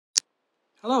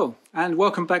Hello and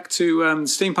welcome back to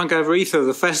SteamPunk over Ether,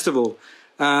 the festival.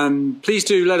 Please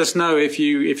do let us know if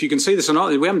you can see this or not.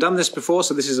 We haven't done this before,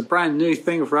 so this is a brand new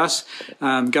thing for us,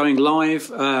 going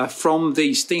live from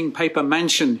the Steam Paper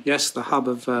Mansion. Yes, the hub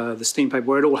of the Steam Paper,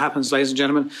 where it all happens, ladies and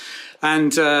gentlemen.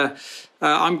 And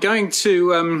I'm going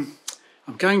to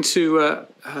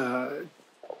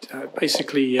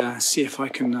basically see if I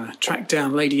can track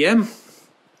down Lady M.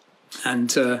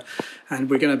 And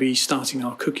we're going to be starting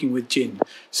our cooking with gin.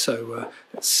 So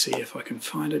let's see if I can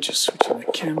find her. Just switching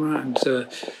the camera, and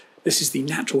this is the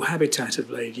natural habitat of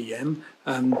Lady M.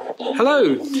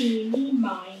 Hello. Meeny,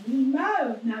 miny,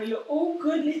 mo. Now you're all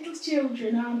good little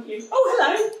children, aren't you?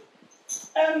 Oh,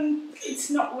 hello. It's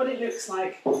not what it looks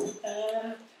like. Would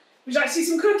you like to do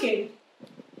some cooking?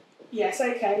 Yes.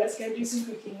 Okay. Let's go do some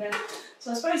cooking then.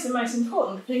 So I suppose the most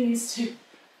important thing is to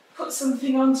put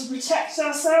something on to protect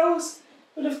ourselves.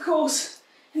 But of course,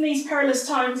 in these perilous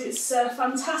times, it's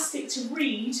fantastic to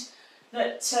read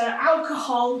that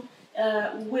alcohol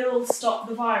will stop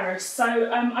the virus. So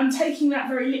I'm taking that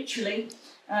very literally.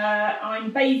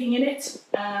 I'm bathing in it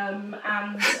and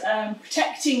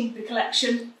protecting the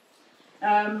collection.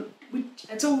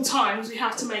 At all times, we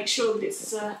have to make sure that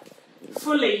it's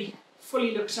fully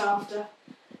looked after.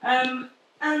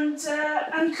 And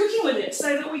cooking with it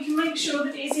so that we can make sure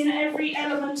that it is in every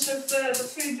element of the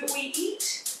food that we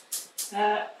eat.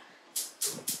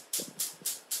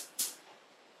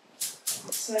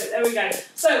 So there we go.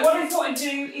 So what I thought I'd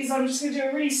do is I'm just going to do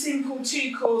a really simple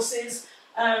 2 courses.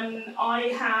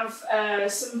 I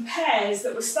have some pears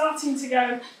that were starting to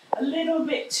go a little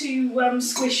bit too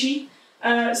squishy.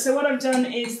 So what I've done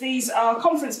is these are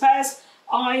conference pears.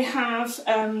 I have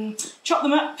chopped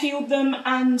them up, peeled them,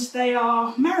 and they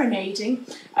are marinating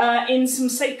in some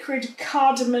Sacred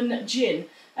Cardamom gin.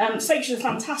 Sacred is a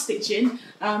fantastic gin.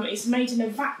 It's made in a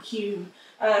vacuum,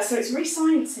 so it's very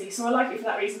sciencey, so I like it for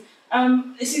that reason.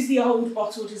 This is the old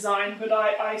bottle design, but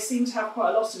I seem to have quite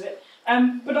a lot of it.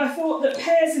 But I thought that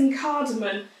pears and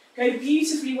cardamom go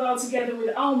beautifully well together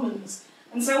with almonds.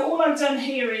 And so all I've done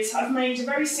here is I've made a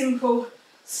very simple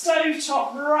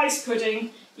stovetop rice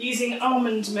pudding using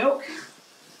almond milk.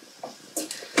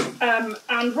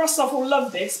 And Rostov will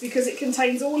love this because it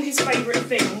contains all his favourite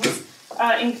things,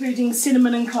 including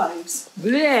cinnamon and cloves.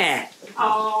 Bleh!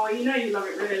 Oh, you know you love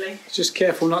it, really. Just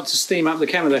careful not to steam up the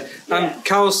camera there. Yeah.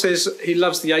 Carl says he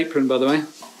loves the apron, by the way.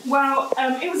 Well,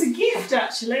 it was a gift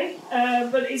actually,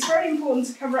 but it's very important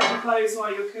to cover up the clothes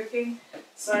while you're cooking.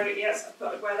 So yes, I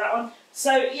thought I'd wear that one.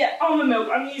 So yeah, almond milk,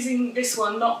 I'm using this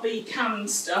one, not the canned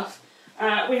stuff.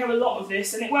 We have a lot of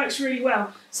this and it works really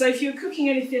well. So if you're cooking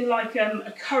anything like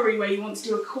a curry where you want to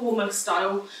do a korma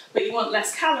style, but you want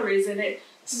less calories in it,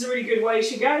 this is a really good way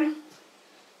to go.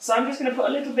 So I'm just going to put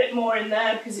a little bit more in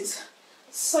there because it's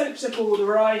soaked up all the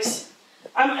rice.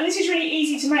 And this is really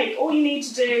easy to make. All you need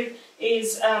to do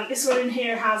is, this one in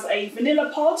here has a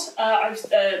vanilla pod.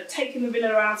 I've taken the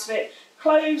vanilla out of it.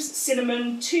 Cloves,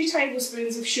 cinnamon, 2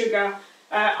 tablespoons of sugar,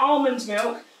 almond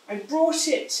milk. I brought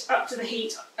it up to the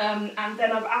heat and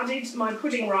then I've added my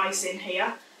pudding rice in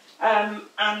here. And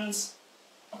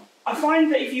I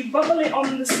find that if you bubble it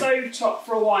on the stove top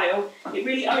for a while, it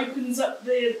really opens up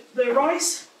the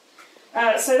rice.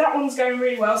 So that one's going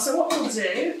really well. So what we'll do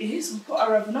is we'll put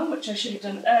our oven on, which I should have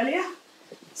done earlier.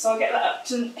 So I'll get that up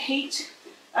to heat.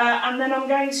 And then I'm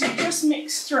going to just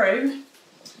mix through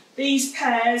these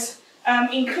pears,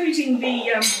 including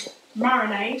the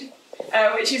marinade,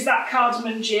 which is that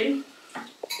cardamom gin.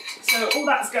 So all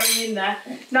that's going in there.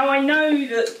 Now I know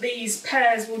that these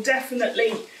pears will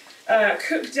definitely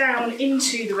cook down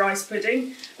into the rice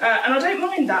pudding, and I don't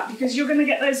mind that because you're going to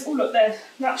get those. Oh look there,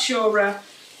 that's your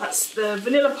that's the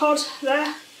vanilla pod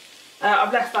there.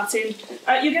 I've left that in.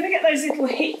 You're going to get those little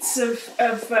hits of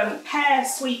pear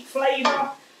sweet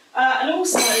flavour, and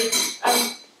also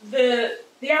the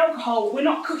alcohol. We're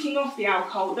not cooking off the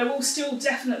alcohol. There will still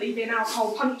definitely be an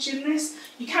alcohol punch in this.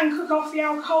 You can cook off the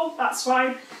alcohol, that's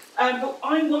fine. But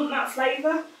I want that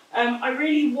flavour. I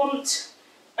really want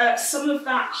some of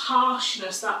that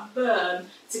harshness, that burn,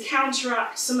 to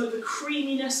counteract some of the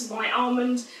creaminess of my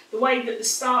almond, the way that the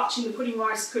starch in the pudding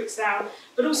rice cooks down,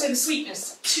 but also the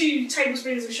sweetness. 2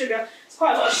 tablespoons of sugar. It's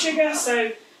quite a lot of sugar,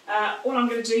 so all I'm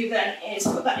going to do then is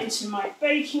put that into my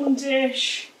baking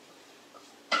dish,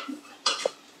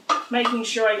 making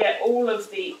sure I get all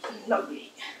of the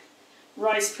lovely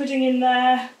rice pudding in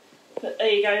there. But there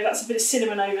you go, that's a bit of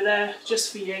cinnamon over there,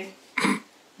 just for you.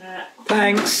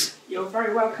 Thanks. You're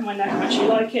very welcome, I know how much you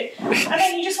like it. And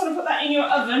then you just want to put that in your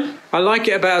oven. I like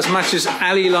it about as much as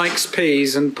Ali likes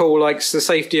peas and Paul likes the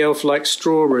safety elf likes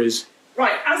strawberries.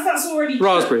 Right, as that's already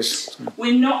raspberries. cooked,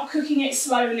 we're not cooking it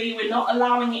slowly. We're not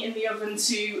allowing it in the oven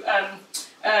to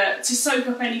soak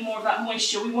up any more of that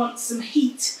moisture. We want some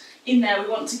heat in there. We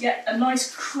want to get a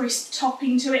nice crisp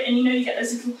topping to it, and you know you get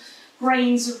those little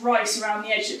grains of rice around the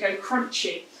edge that go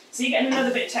crunchy. So you're getting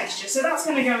another bit of texture. So that's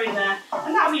going to go in there,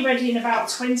 and that'll be ready in about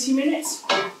 20 minutes.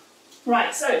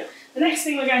 Right, so the next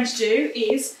thing we're going to do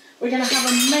is we're going to have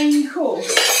a main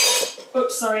course.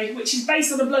 Oops, sorry, which is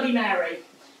based on a Bloody Mary.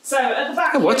 So at the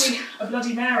back, a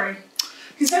Bloody Mary.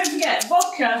 Because don't forget,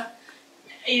 vodka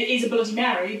is a Bloody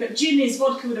Mary, but gin is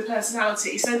vodka with a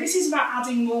personality. So this is about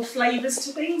adding more flavours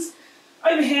to things.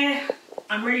 Over here,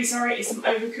 I'm really sorry, it's some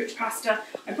overcooked pasta.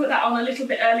 I put that on a little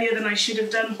bit earlier than I should have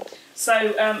done. So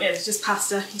yeah, it's just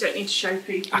pasta, you don't need to show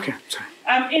people. Okay, sorry.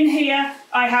 In here,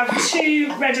 I have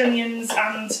 2 red onions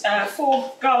and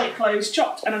 4 garlic cloves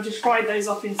chopped, and I've just fried those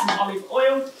off in some olive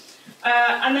oil.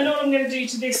 And then all I'm going to do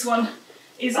to this one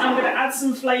is I'm going to add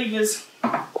some flavours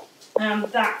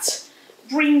that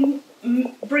bring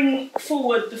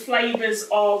forward the flavours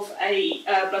of a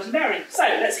Bloody Mary. So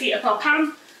let's heat up our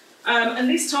pan, and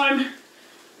this time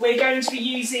we're going to be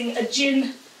using a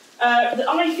gin that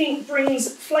I think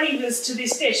brings flavours to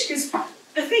this dish, because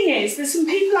the thing is, there's some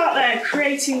people out there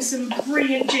creating some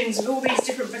brilliant gins with all these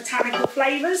different botanical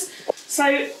flavours.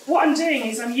 So what I'm doing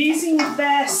is I'm using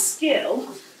their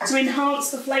skill to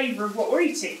enhance the flavour of what we're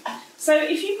eating. So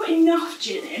if you put enough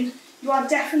gin in, you are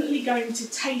definitely going to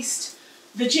taste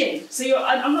the gin. So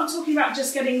I'm not talking about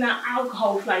just getting that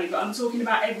alcohol flavour, I'm talking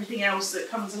about everything else that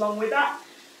comes along with that.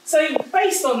 So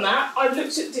based on that, I've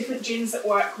looked at different gins that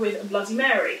work with a Bloody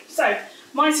Mary. So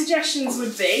my suggestions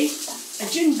would be a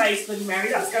gin-based Bloody Mary,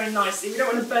 that's going nicely. We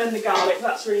don't want to burn the garlic,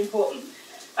 that's really important.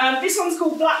 This one's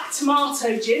called Black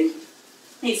Tomato Gin.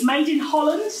 It's made in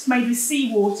Holland, it's made with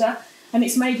seawater, and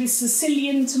it's made with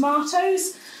Sicilian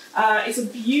tomatoes. It's a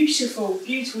beautiful,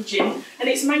 beautiful gin, and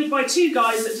it's made by 2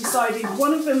 guys that decided,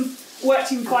 one of them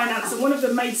worked in finance and one of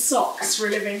them made socks for a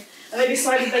living, and they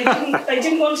decided they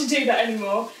didn't want to do that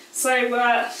anymore. So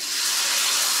that's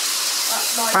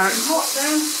nice and hot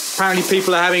now. Apparently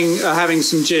people are having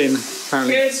some gin.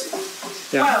 Apparently. Good.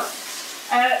 Yeah. Well,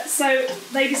 so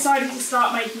they decided to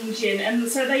start making gin, and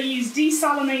so they use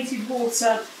desalinated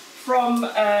water from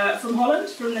Holland,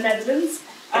 from the Netherlands,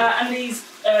 and these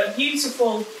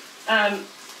beautiful,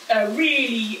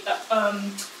 really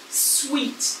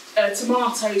sweet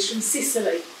tomatoes from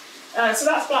Sicily. So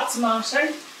that's black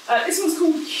tomato. This one's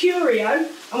called Curio,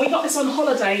 and we got this on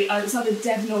holiday. It's either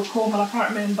Devon or Cornwall, I can't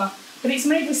remember, but it's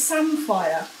made with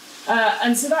samphire,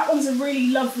 and so that one's a really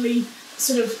lovely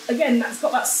sort of, again, that's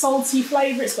got that salty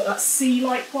flavour. It's got that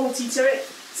sea-like quality to it.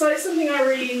 So it's something I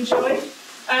really enjoy.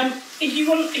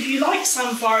 If you like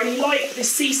samphire and you like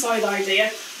this seaside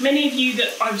idea, many of you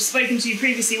that I've spoken to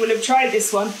previously will have tried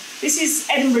this one. This is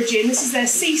Edinburgh Gin, this is their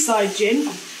seaside gin,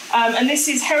 and this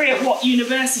is Heriot-Watt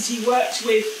University worked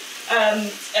with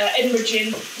Edinburgh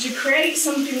Gin to create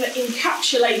something that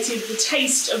encapsulated the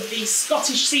taste of the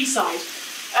Scottish seaside.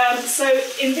 So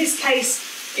in this case,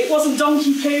 it wasn't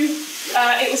donkey poo,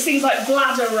 it was things like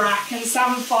bladder wrack and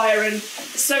samphire, and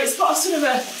so it's got a sort of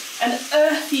an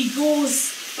earthy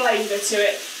gauze flavour to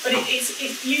it, but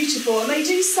it's beautiful. And they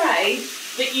do say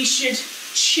that you should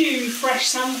chew fresh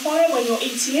samphire when you're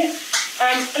eating it.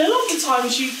 And a lot of the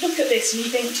times you look at this and you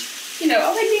think, you know,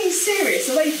 are they being serious?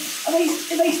 Are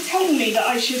they telling me that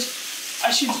I should,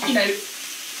 you know,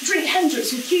 drink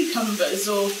Hendrix with cucumbers,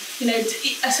 or, you know,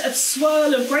 a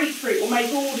swirl of grapefruit will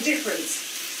make all the difference?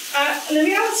 And the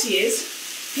reality is,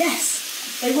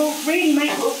 yes, they will really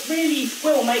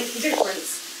will make the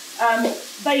difference.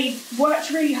 They worked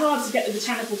really hard to get the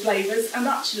botanical flavours, and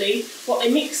actually what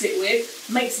they mix it with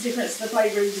makes a difference to the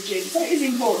flavour of the gin, so it is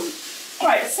important.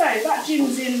 Right, so that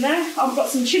gin's in there. I've got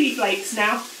some chilli flakes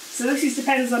now, so this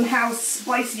depends on how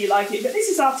spicy you like it, but this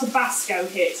is our Tabasco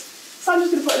hit, so I'm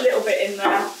just going to put a little bit in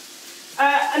there.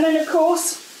 And then of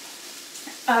course,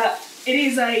 it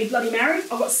is a Bloody Mary. I've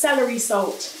got celery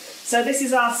salt, so this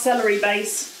is our celery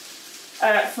base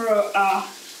for our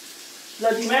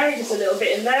Bloody Mary, just a little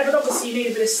bit in there, but obviously you need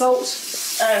a bit of salt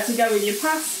to go with your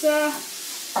pasta.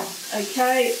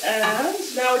 Okay, and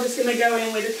now we're just going to go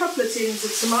in with a couple of tins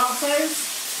of tomatoes.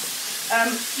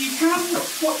 You can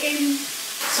put in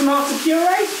tomato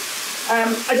puree.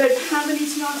 I don't have any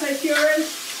tomato puree,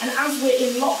 and as we're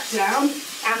in lockdown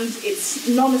and it's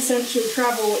non-essential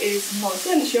travel is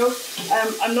non-essential,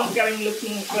 I'm not going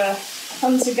looking for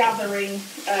hunter-gathering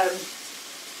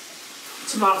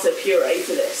tomato puree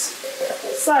for this.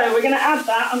 So we're going to add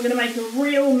that. I'm going to make a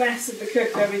real mess of the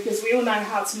cooker because we all know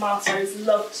how tomatoes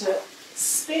love to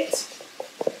spit.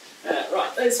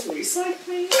 Right, those for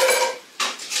recycling.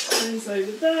 Those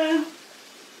over there.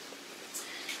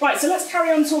 Right, so let's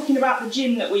carry on talking about the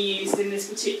gin that we used in this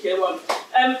particular one.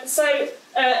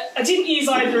 I didn't use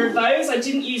either of those. I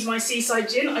didn't use my Seaside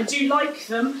gin. I do like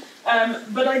them,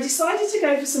 but I decided to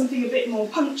go for something a bit more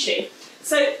punchy.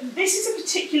 So this is a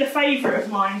particular favourite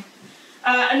of mine,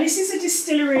 and this is a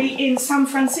distillery in San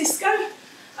Francisco.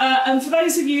 And for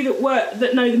those of you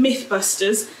that know the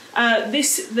Mythbusters,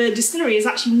 the distillery is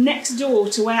actually next door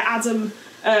to where Adam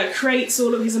creates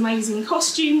all of his amazing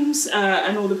costumes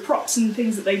and all the props and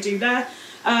things that they do there.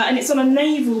 And it's on a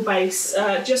naval base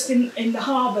just in the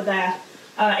harbour there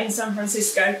in San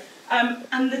Francisco.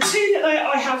 And the two that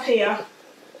I have here,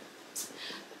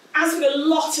 as with a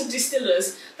lot of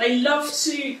distillers, they love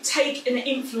to take an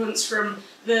influence from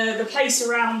the place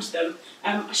around them.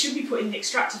 I should be putting the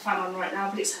extractor fan on right now,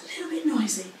 but it's a little bit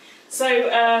noisy.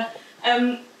 So,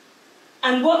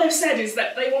 and what they've said is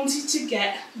that they wanted to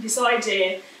get this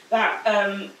idea that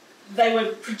they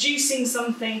were producing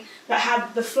something that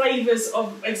had the flavours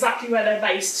of exactly where they're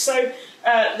based. So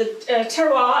the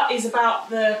terroir is about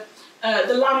the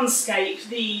landscape,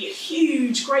 the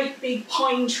huge, great big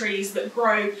pine trees that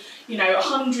grow,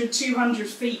 100, 200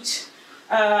 feet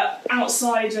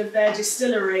outside of their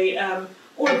distillery,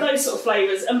 all of those sort of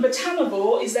flavours. And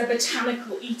botanivore is their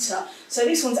botanical eater. So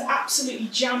this one's absolutely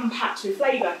jam-packed with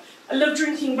flavour. I love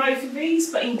drinking both of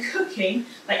these, but in cooking,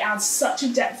 they add such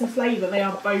a depth of flavour. They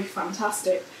are both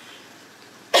fantastic.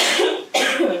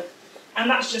 And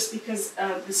that's just because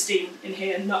of the steam in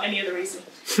here, not any other reason.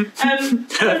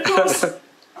 But of course,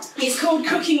 it's called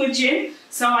Cooking with Gin,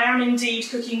 so I am indeed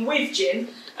cooking with gin.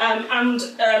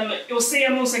 You'll see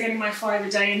I'm also getting my 5 a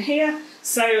day in here.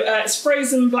 So it's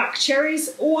frozen black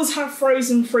cherries. Always have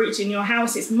frozen fruit in your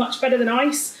house. It's much better than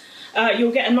ice.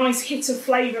 You'll get a nice hit of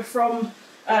flavour from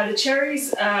the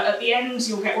cherries. At the end,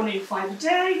 you'll get one of your 5 a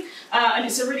day. And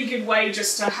it's a really good way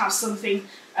just to have something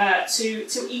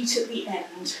to eat at the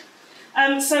end.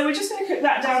 So we're just going to cook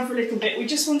that down for a little bit. We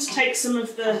just want to take some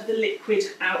of the liquid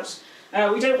out.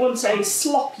 We don't want a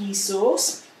sloppy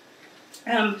sauce.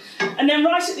 And then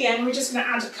right at the end, we're just going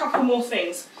to add a couple more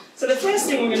things. So the first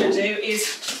thing we're going to do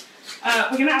is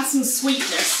we're going to add some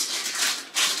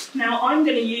sweetness. Now I'm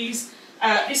going to use,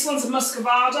 this one's a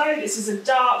muscovado. This is a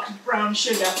dark brown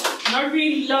sugar. And I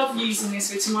really love using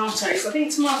this with tomatoes. I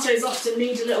think tomatoes often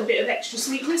need a little bit of extra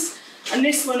sweetness. And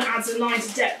this one adds a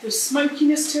nice depth of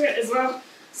smokiness to it as well.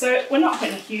 So we're not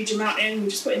putting a huge amount in, we're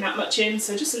just putting that much in,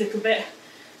 so just a little bit,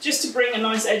 just to bring a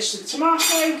nice edge to the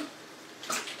tomato.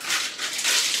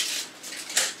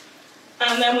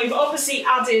 And then we've obviously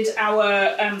added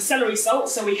our celery salt,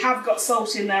 so we have got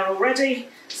salt in there already,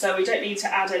 so we don't need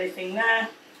to add anything there.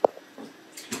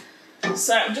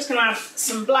 So I'm just going to add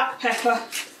some black pepper,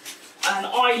 and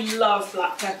I love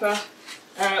black pepper.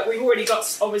 We've already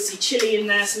got obviously chilli in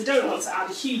there, so we don't want to add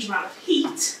a huge amount of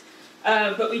heat,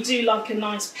 but we do like a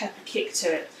nice pepper kick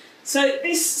to it. So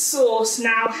this sauce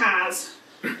now has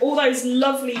all those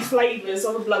lovely flavours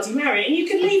of a Bloody Mary, and you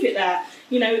can leave it there.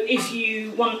 If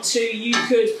you want to, you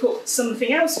could put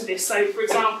something else with this. So for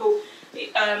example,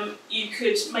 you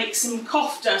could make some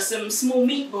kofta, some small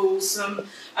meatballs, and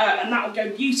that would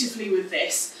go beautifully with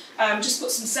this. Just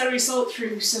put some celery salt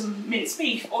through some minced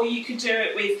beef, or you could do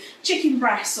it with chicken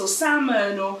breasts or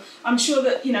salmon, or I'm sure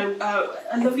that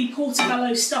a lovely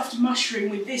portobello stuffed mushroom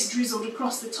with this drizzled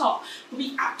across the top would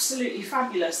be absolutely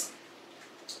fabulous.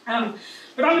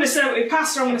 But I'm going to serve it with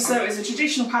pasta. I'm going to serve it as a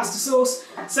traditional pasta sauce.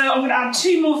 So I'm going to add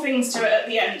 2 more things to it at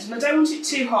the end, and I don't want it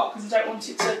too hot because I don't want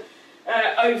it to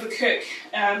overcook.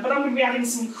 But I'm going to be adding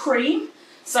some cream,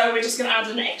 so we're just going to add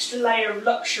an extra layer of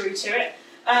luxury to it.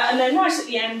 And then right at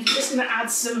the end, we're just going to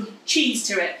add some cheese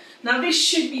to it. Now this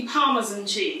should be Parmesan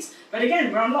cheese, but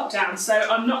again, we're on lockdown, so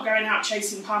I'm not going out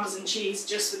chasing Parmesan cheese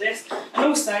just for this. And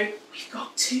also, we've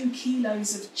got 2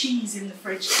 kilos of cheese in the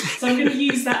fridge, so I'm going to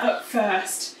use that up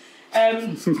first.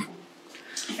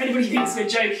 If anybody thinks we're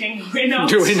joking, we're not.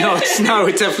 We're not. No,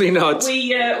 we're definitely not.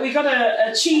 We got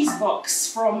a cheese box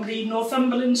from the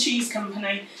Northumberland Cheese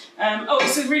Company.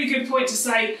 It's a really good point to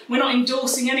say, we're not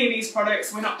endorsing any of these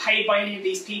products, we're not paid by any of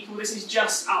these people, this is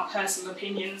just our personal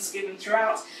opinions given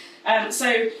throughout.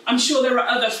 So I'm sure there are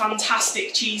other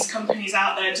fantastic cheese companies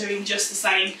out there doing just the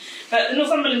same. But the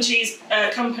Northumberland Cheese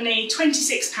Company,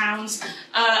 £26,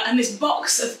 and this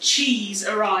box of cheese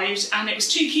arrived, and it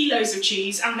was 2 kilos of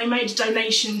cheese, and they made a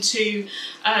donation to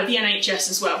the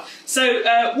NHS as well. So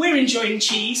we're enjoying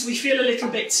cheese, we feel a little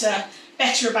bit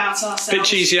better about ourselves. Bit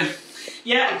cheesier.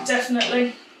 Yeah,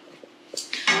 definitely.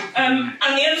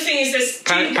 And the other thing is there's...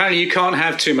 Apparently you can't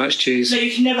have too much cheese. No,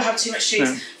 you can never have too much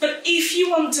cheese. No. But if you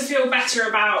want to feel better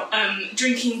about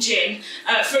drinking gin,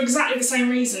 for exactly the same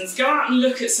reasons, go out and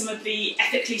look at some of the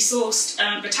ethically sourced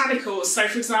botanicals. So,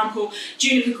 for example,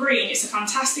 Juniper Green, it's a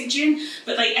fantastic gin,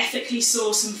 but they ethically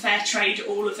source and fair trade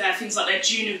all of their things, like their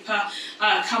juniper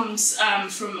comes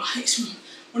from... It's from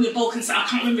one of the Balkans, I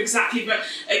can't remember exactly, but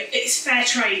it's fair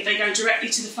trade. They go directly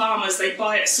to the farmers, they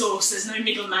buy at source, there's no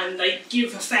middleman, they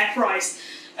give a fair price.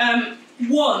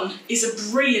 One is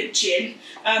a brilliant gin,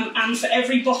 and for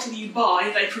every bottle you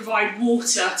buy, they provide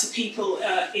water to people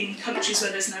in countries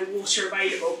where there's no water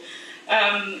available.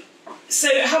 So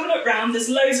have a look round, there's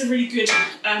loads of really good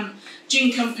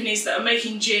gin companies that are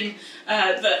making gin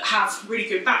that have really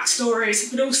good backstories,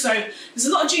 but also there's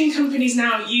a lot of gin companies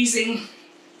now using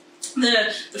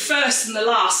the first and the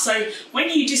last. So when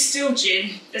you distill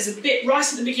gin, there's a bit right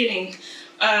at the beginning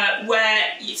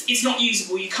where it's not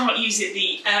usable. You can't use it,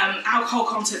 the alcohol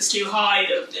content's too high,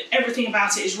 everything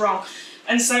about it is wrong.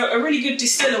 And so a really good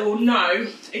distiller will know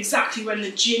exactly when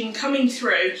the gin coming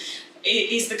through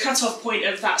is the cut-off point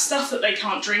of that stuff that they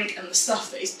can't drink and the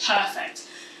stuff that is perfect.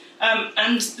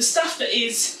 And the stuff that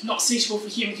is not suitable for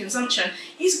human consumption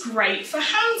is great for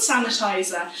hand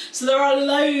sanitizer. So there are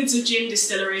loads of gin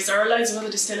distilleries, there are loads of other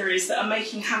distilleries that are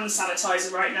making hand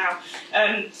sanitizer right now.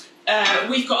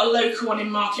 We've got a local one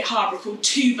in Market Harbour called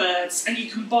Two Birds, and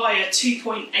you can buy a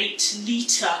 2.8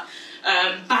 litre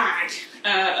bag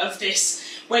of this,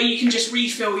 where you can just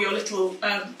refill your little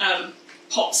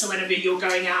pot, so whenever you're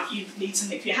going out you need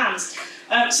something for your hands.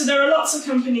 So there are lots of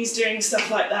companies doing stuff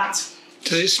like that.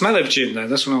 Does it smell of gin though?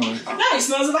 That's what I want. No, it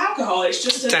smells of alcohol. It's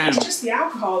just it's just the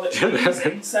alcohol that you're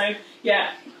using. So yeah,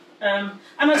 and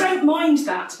I don't mind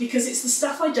that because it's the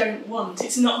stuff I don't want.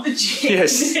 It's not the gin.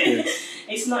 Yes. Yeah.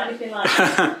 It's not anything like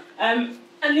that.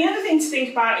 And the other thing to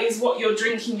think about is what you're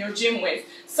drinking your gin with.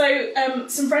 So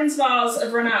some friends of ours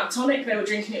have run out of tonic. They were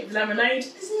drinking it with lemonade.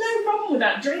 There's no problem with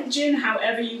that. Drink gin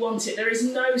however you want it. There is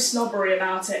no snobbery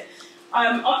about it.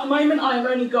 At the moment, I've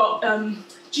only got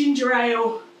ginger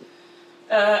ale,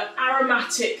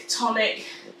 aromatic tonic.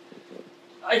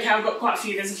 Okay, I've got quite a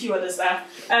few, there's a few others there.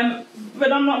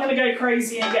 But I'm not going to go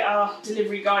crazy and get our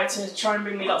delivery guy to try and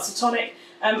bring me lots of tonic.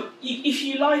 If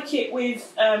you like it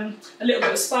with a little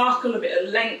bit of sparkle, a bit of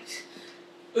length,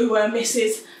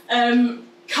 misses,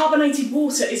 carbonated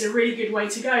water is a really good way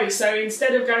to go. So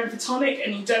instead of going for tonic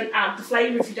and you don't add the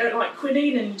flavour, if you don't like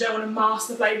quinine and you don't want to mask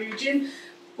the flavour of your gin,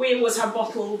 we always have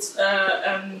bottled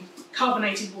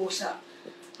carbonated water.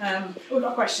 We've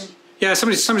got a question. Yeah,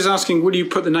 somebody's asking, will you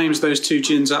put the names of those two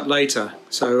gins up later?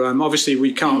 So obviously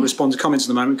we can't respond to comments at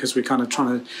the moment because we're kind of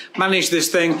trying to manage this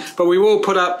thing, but we will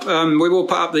put up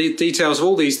the details of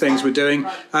all these things we're doing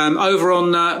over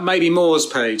on Maybe More's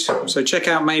page. So check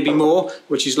out Maybe More,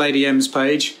 which is Lady M's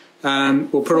page.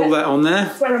 We'll put all that on there.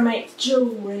 That's where I make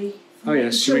jewellery. Oh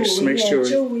yes, she makes jewellery.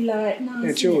 Jewellery, like nice.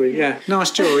 Yeah, jewellery. Yeah, nice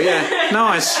jewellery. Yeah,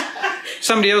 nice.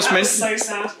 Somebody else mentioned. So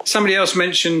sad. Somebody else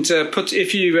mentioned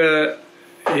if you.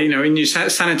 In your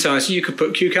sanitizer, you could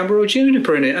put cucumber or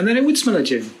juniper in it, and then it would smell of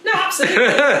gin. No, absolutely.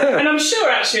 And I'm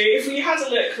sure, actually, if we had a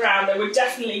look around, there would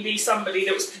definitely be somebody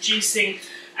that was producing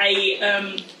a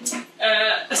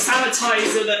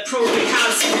sanitizer that probably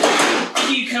has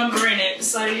cucumber in it,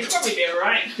 so you'd probably be all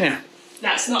right. Yeah.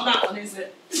 No, it's not that one, is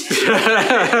it?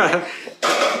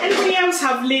 Anybody else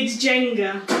have lid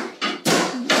Jenga?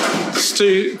 It's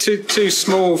too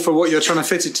small for what you're trying to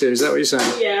fit it to. Is that what you're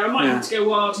saying? Yeah, I might have to go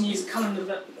wild and use a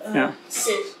colander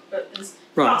sieve, but there's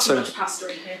far too much pasta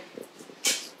in here.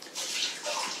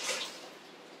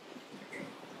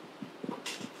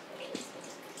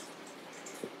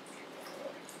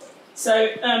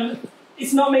 So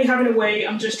it's not me having a wee.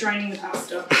 I'm just draining the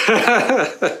pasta.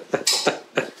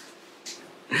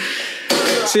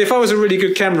 See, if I was a really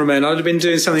good cameraman, I'd have been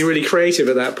doing something really creative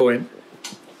at that point.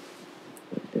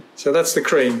 So that's the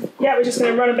cream. Yeah, we're just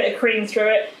going to run a bit of cream through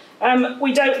it.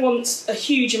 We don't want a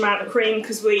huge amount of cream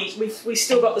because we've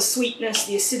still got the sweetness,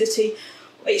 the acidity.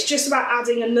 It's just about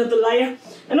adding another layer.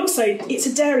 And also, it's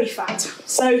a dairy fat.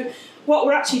 So what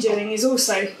we're actually doing is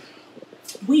also,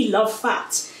 we love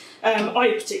fat.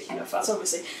 I particularly love fat,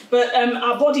 obviously. But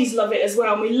our bodies love it as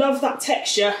well. And we love that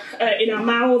texture in our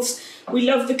mouths. We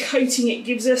love the coating it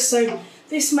gives us. So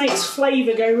this makes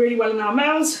flavour go really well in our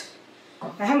mouths.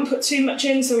 I haven't put too much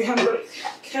in, so we haven't got it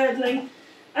curdling.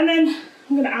 And then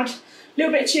I'm going to add a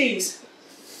little bit of cheese.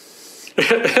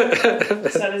 So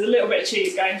there's a little bit of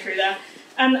cheese going through there.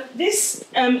 And this,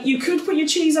 you could put your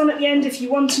cheese on at the end if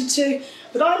you wanted to,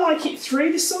 but I like it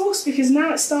through the sauce because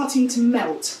now it's starting to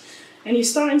melt. And you're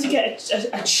starting to get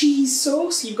a cheese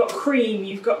sauce. You've got cream,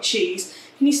 you've got cheese.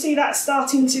 Can you see that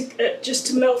starting to just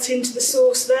to melt into the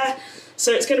sauce there?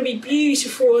 So it's going to be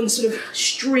beautiful and sort of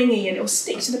stringy, and it will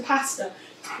stick to the pasta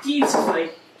beautifully.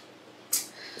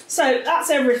 So that's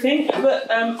everything, but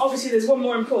obviously there's one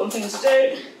more important thing to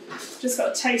do. Just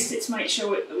got to taste it to make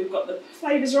sure that we've got the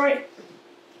flavours right.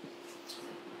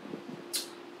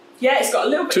 Yeah, it's got a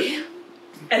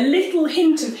little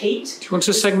hint of heat. Do you want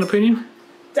a second opinion?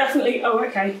 Definitely. Oh,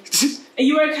 okay. Are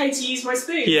you okay to use my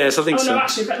spoon? Yes, I think so. Oh no,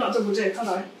 actually, I better not double dip, have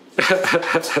I?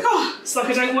 God, it's like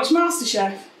I don't watch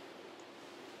MasterChef.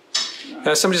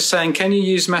 Somebody's saying, can you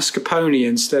use mascarpone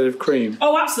instead of cream?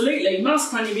 Oh, absolutely.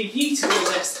 Mascarpone would be beautiful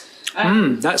with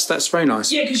this. That's very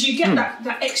nice. Yeah, because you get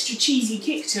that extra cheesy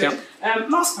kick to it.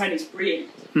 Mascarpone is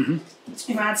brilliant. If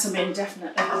I add some in,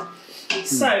 definitely.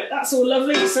 So that's all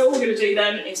lovely. So all we're going to do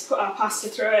then is put our pasta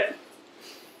through it.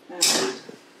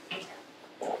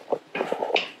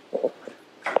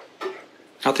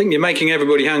 I think you're making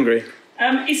everybody hungry.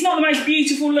 It's not the most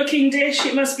beautiful looking dish,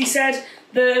 it must be said.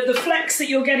 The flecks that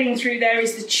you're getting through there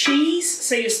is the cheese,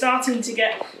 so you're starting to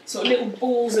get sort of little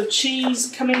balls of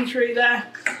cheese coming through there.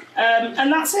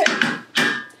 And that's it.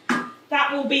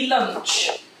 That will be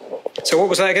lunch. So what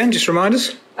was that again? Just remind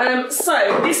us.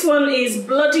 So this one is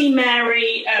Bloody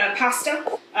Mary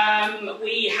pasta.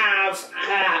 We have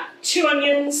 2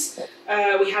 onions,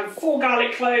 we have 4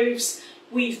 garlic cloves.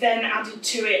 We've then added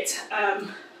to it quite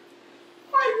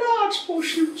a large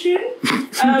portion of gin,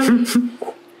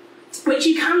 which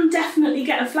you can definitely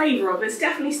get a flavour of. There's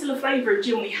definitely still a flavour of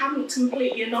gin. We haven't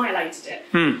completely annihilated it.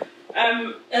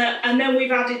 And then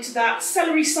we've added to that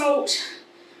celery salt,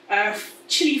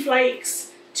 chilli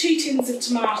flakes, 2 tins of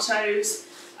tomatoes,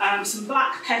 some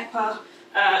black pepper,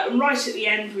 and right at the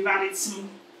end we've added some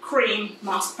cream,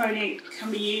 mascarpone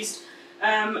can be used,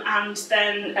 and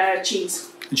then cheese.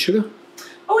 And sugar?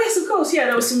 Oh yes, of course, yeah,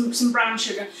 there was some brown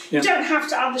sugar. Yeah. You don't have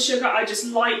to add the sugar, I just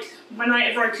like,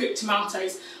 whenever I cook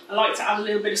tomatoes, I like to add a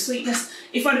little bit of sweetness.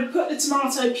 If I'd have put the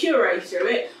tomato puree through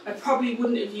it, I probably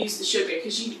wouldn't have used the sugar,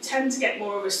 because you tend to get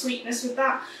more of a sweetness with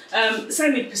that.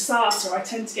 Same with passata, I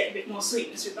tend to get a bit more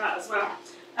sweetness with that as well.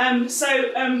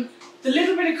 The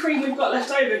little bit of cream we've got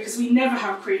left over, because we never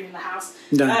have cream in the house,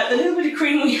 no. The little bit of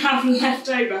cream we have left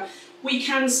over, we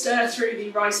can stir through the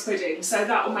rice pudding, so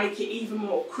that will make it even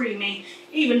more creamy,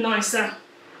 even nicer.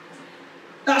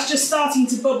 That's just starting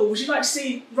to bubble. Would you like to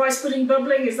see rice pudding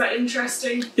bubbling? Is that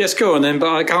interesting? Yes, go on then, but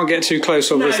I can't get too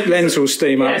close or the lens will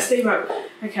steam up. Yeah, steam up.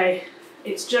 Okay,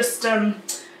 it's just,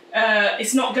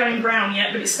 it's not going brown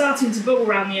yet, but it's starting to bubble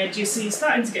around the edges, so you're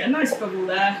starting to get a nice bubble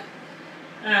there.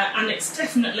 And it's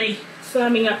definitely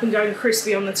firming up and going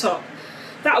crispy on the top.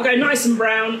 That'll go nice and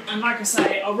brown, and like I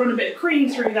say, I'll run a bit of cream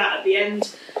through that at the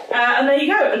end. And there you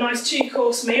go, a nice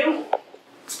 2-course meal.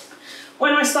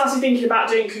 When I started thinking about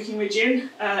doing cooking with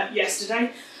gin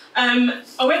yesterday, I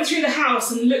went through the house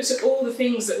and looked at all the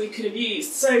things that we could have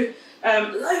used. So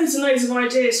loads and loads of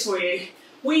ideas for you.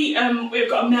 We've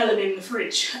got a melon in the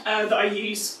fridge that I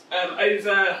use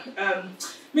over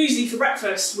muesli for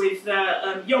breakfast with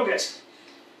yoghurt.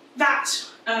 That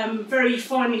very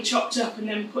finely chopped up and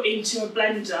then put into a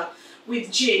blender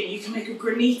with gin, you can make a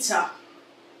granita.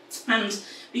 And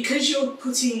because you're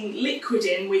putting liquid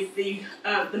in with the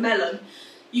melon,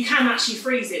 you can actually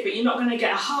freeze it, but you're not going to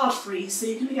get a hard freeze, so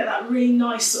you're going to get that really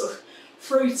nice sort of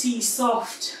fruity,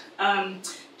 soft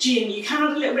gin. You can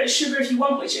add a little bit of sugar if you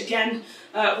want, which again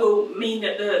will mean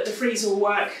that the freeze will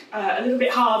work a little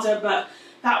bit harder, but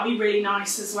that would be really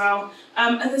nice as well.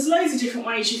 And there's loads of different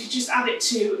ways. You could just add it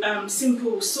to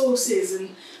simple sauces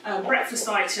and breakfast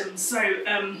items. So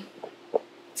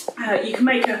you can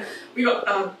make we've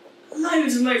got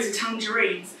loads and loads of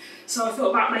tangerines. So I thought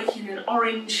about making an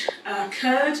orange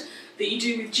curd that you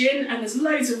do with gin, and there's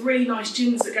loads of really nice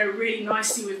gins that go really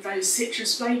nicely with those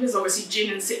citrus flavours. Obviously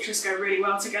gin and citrus go really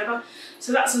well together.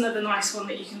 So that's another nice one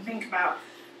that you can think about.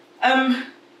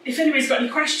 If anybody's got any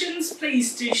questions,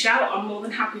 please do shout. I'm more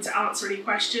than happy to answer any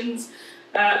questions.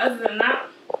 Other than that,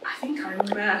 I think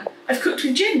I've cooked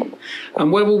with gin.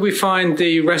 And where will we find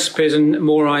the recipes and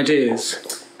more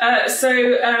ideas?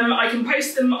 I can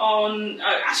post them on,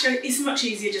 actually it's much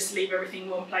easier just to leave everything in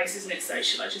one place, isn't it? So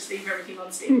should I just leave everything on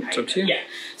SteamPunk? It's up to you. Yeah.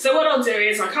 So what I'll do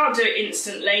is, I can't do it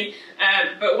instantly,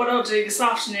 but what I'll do this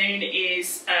afternoon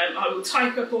is I will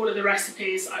type up all of the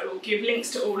recipes, I will give links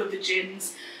to all of the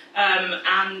gins,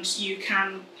 and you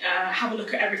can have a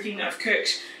look at everything that I've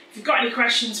cooked. If you've got any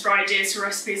questions for ideas for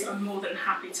recipes, I'm more than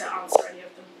happy to answer any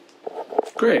of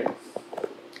them. Great.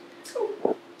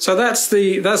 So that's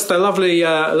the lovely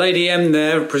Lady M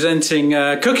there presenting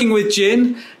cooking with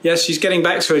gin. Yes, she's getting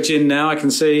back to her gin now. I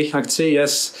can see.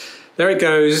 Yes, There it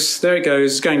goes. There it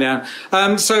goes. It's going down.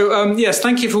 Yes,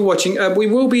 thank you for watching. We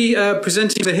will be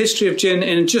presenting the history of gin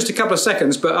in just a couple of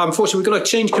seconds, but unfortunately we've got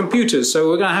to change computers, so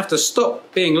we're going to have to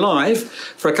stop being live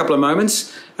for a couple of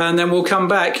moments, and then we'll come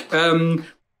back.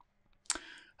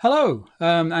 Hello,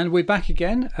 and we're back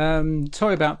again.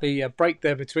 Sorry about the break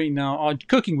there between our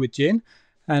cooking with gin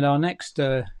and our next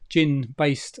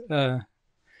gin-based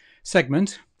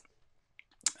segment.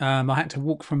 I had to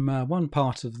walk from one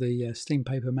part of the steam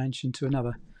paper mansion to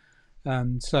another,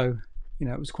 so you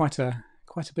know it was quite a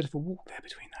bit of a walk there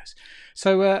between those.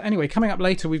 So anyway, coming up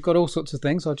later, we've got all sorts of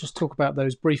things. I'll just talk about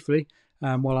those briefly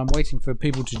while I'm waiting for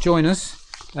people to join us.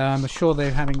 I'm sure they're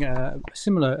having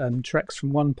similar treks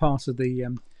from one part of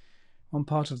their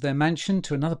mansion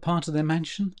to another part of their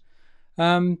mansion.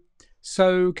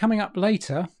 So coming up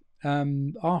later,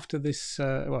 after this,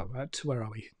 where are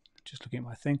we? Just looking at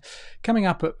my thing. Coming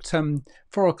up at 4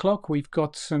 o'clock, we've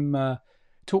got some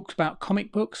talks about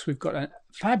comic books. We've got a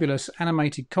fabulous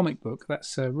animated comic book.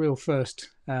 That's a real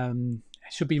first. It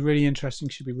should be really interesting.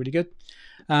 Should be really good.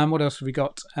 What else have we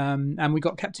got? And we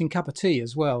got Captain Cup of Tea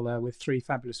as well, with 3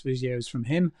 fabulous videos from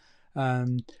him.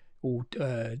 Mostly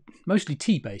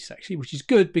tea-based, actually, which is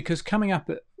good because coming up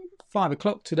at 5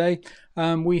 o'clock today,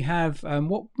 we have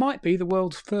what might be the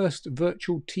world's first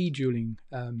virtual tea dueling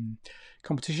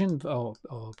competition or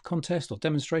contest or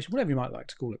demonstration, whatever you might like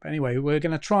to call it. But anyway, we're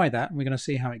going to try that and we're going to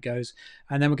see how it goes.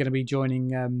 And then we're going to be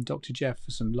joining Dr. Jeff for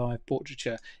some live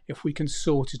portraiture if we can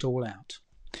sort it all out.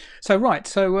 So, right.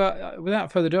 So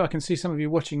without further ado, I can see some of you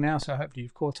watching now, so hopefully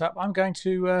you've caught up. I'm going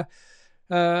to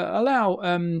allow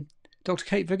Dr.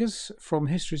 Kate Viggers from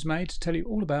History's Made to tell you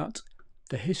all about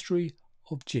the history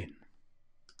of gin.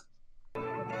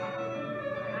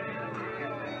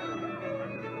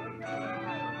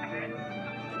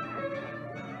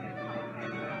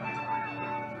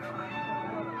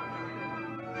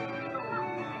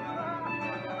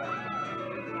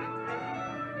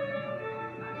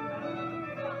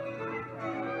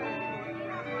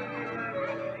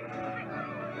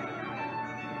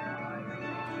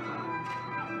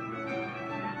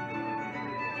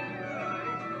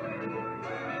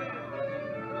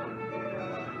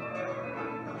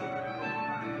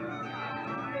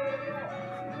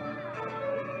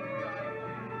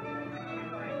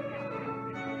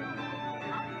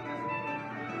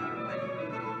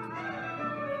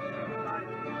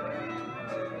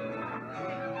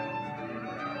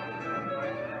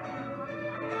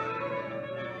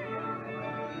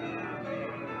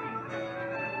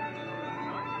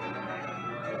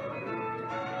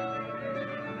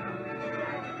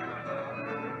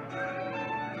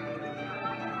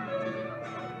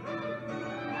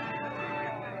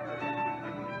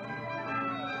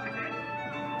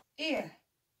 Here,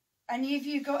 any of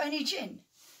you got any gin?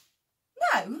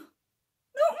 No, not one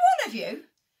of you.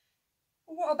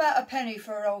 What about a penny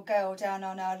for an old girl down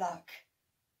on her luck?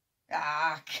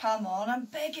 Ah, come on, I'm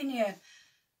begging you.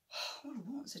 All I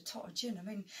want is a tot of gin. I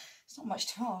mean, it's not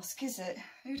much to ask, is it?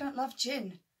 Who don't love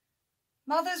gin?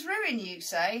 Mother's ruin, you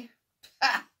say?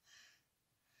 Ha!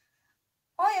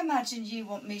 I imagine you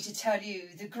want me to tell you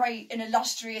the great and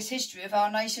illustrious history of our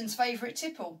nation's favourite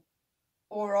tipple.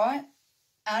 All right.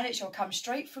 And it shall come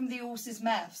straight from the horse's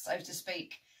mouth, so to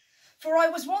speak. For I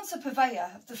was once a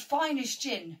purveyor of the finest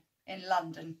gin in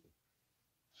London.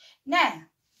 Now,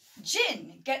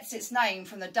 gin gets its name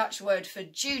from the Dutch word for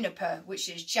juniper, which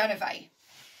is Genevieve.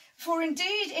 For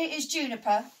indeed it is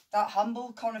juniper, that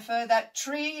humble conifer, that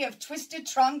tree of twisted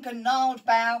trunk and gnarled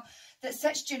bough, that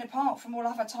sets gin apart from all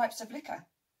other types of liquor.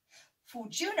 For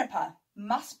juniper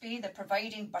must be the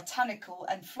pervading botanical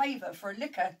and flavour for a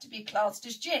liquor to be classed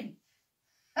as gin.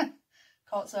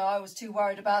 Can't say I was too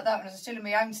worried about that when I was still in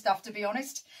my own stuff, to be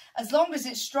honest. As long as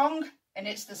it's strong and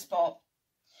it's the spot.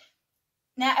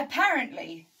 Now,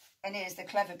 apparently, and here's the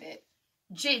clever bit,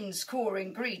 gin's core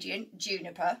ingredient,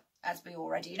 juniper, as we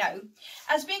already know,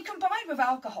 has been combined with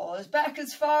alcohol as back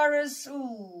as far as,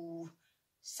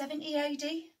 70 AD.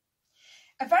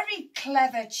 A very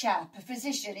clever chap, a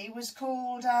physician, he was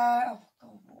called,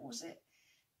 what was it?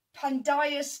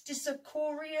 Pandius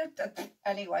Disacoria.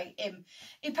 Anyway, him.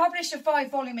 He published a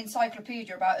 5-volume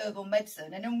encyclopedia about herbal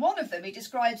medicine, and in one of them he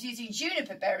describes using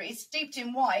juniper berries steeped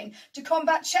in wine to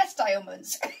combat chest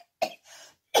ailments.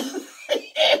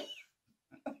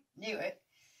 Knew it.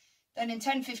 Then in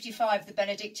 1055, the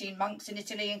Benedictine monks in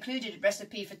Italy included a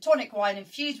recipe for tonic wine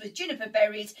infused with juniper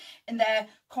berries in their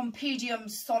Compendium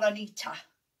Solanita.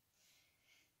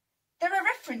 There are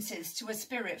references to a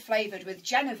spirit flavoured with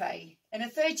Genevieve in a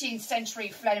 13th century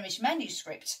Flemish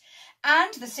manuscript,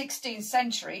 and the 16th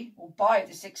century, or by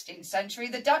the 16th century,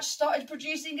 the Dutch started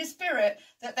producing a spirit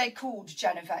that they called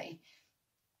Genevieve.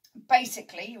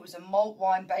 Basically, it was a malt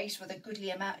wine base with a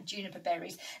goodly amount of juniper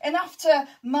berries, enough to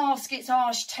mask its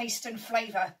harsh taste and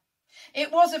flavour.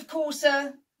 It was, of course,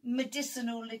 a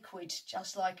medicinal liquid,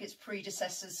 just like its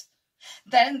predecessors.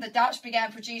 Then the Dutch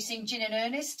began producing gin in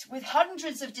earnest, with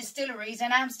hundreds of distilleries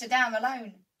in Amsterdam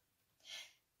alone.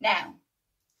 Now,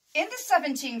 in the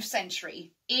 17th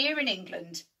century, here in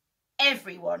England,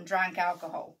 everyone drank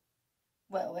alcohol.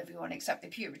 Well, everyone except the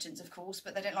Puritans, of course,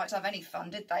 but they didn't like to have any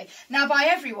fun, did they? Now, by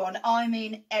everyone, I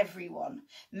mean everyone.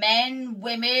 Men,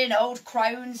 women, old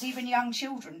crones, even young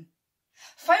children.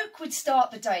 Folk would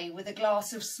start the day with a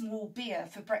glass of small beer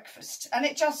for breakfast, and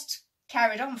it just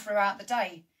carried on throughout the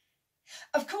day.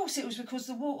 Of course, it was because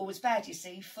the water was bad, you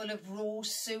see, full of raw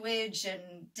sewage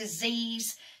and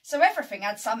disease, so everything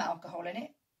had some alcohol in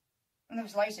it. And there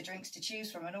was loads of drinks to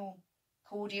choose from and all.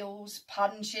 Cordials,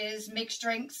 punches, mixed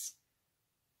drinks.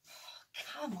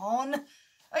 Oh, come on,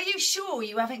 are you sure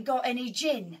you haven't got any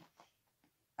gin?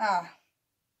 Ah,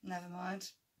 never mind.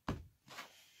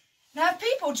 Now, if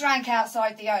people drank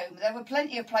outside the home, there were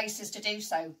plenty of places to do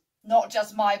so. Not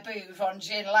just my booth on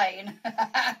Gin Lane.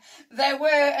 There were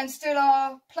and still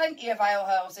are plenty of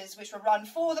alehouses which were run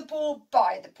for the poor,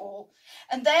 by the poor.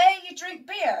 And there you drink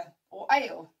beer or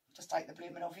ale, just take the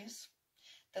bloomin' obvious.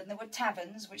 Then there were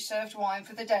taverns which served wine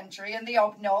for the gentry and the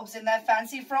hobnobs in their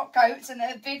fancy frock coats and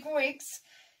their big wigs.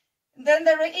 And then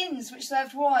there are inns which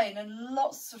served wine and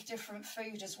lots of different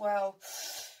food as well.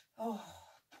 Oh,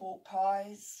 pork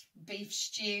pies, beef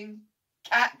stew,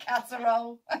 cat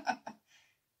casserole.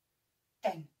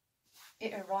 Then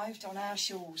it arrived on our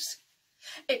shores.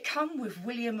 It come with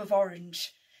William of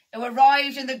Orange, who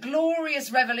arrived in the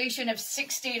glorious revolution of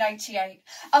 1688.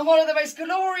 And one of the most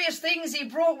glorious things he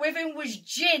brought with him was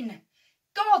gin.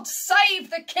 God save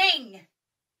the king!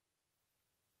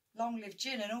 Long live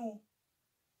gin and all.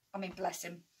 I mean, bless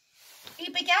him. He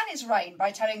began his reign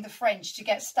by telling the French to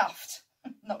get stuffed.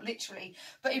 Not literally,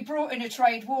 but he brought in a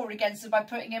trade war against them by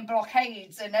putting in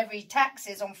blockades and heavy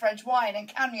taxes on French wine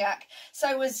and cognac,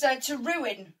 so as to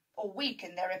ruin or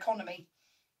weaken their economy.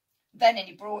 Then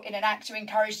he brought in an act to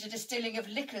encourage the distilling of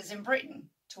liquors in Britain,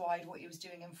 to hide what he was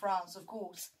doing in France, of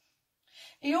course.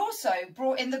 He also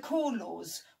brought in the Corn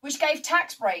Laws, which gave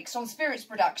tax breaks on spirits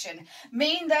production,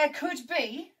 mean there could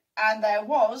be, and there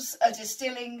was, a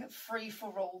distilling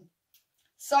free-for-all.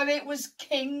 So it was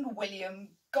King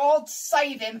William, God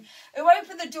save him, who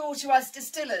opened the door to us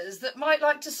distillers that might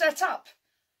like to set up.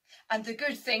 And the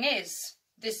good thing is,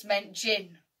 this meant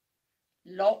gin.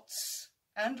 Lots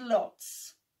and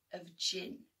lots of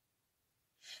gin.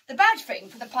 The bad thing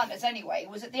for the punters anyway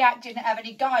was that the Act didn't have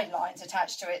any guidelines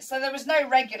attached to it, so there was no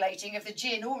regulating of the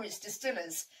gin or its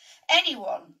distillers.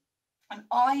 Anyone, and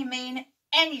I mean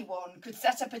anyone, could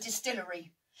set up a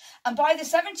distillery. And by the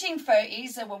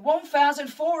 1730s, there were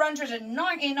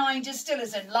 1,499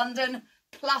 distillers in London,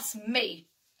 plus me.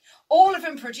 All of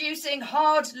them producing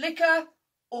hard liquor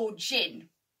or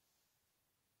gin.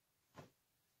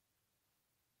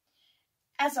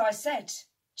 As I said,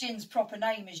 gin's proper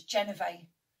name is Genevieve.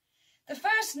 The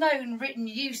first known written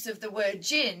use of the word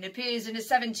gin appears in a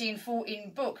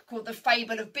 1714 book called The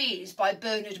Fable of Bees by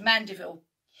Bernard Mandeville.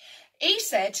 He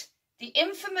said, the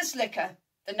infamous liquor,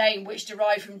 the name which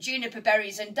derived from juniper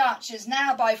berries in Dutch, is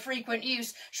now by frequent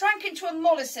use shrank into a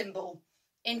monosyllable,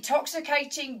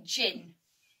 intoxicating gin.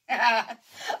 I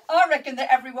reckon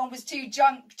that everyone was too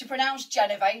drunk to pronounce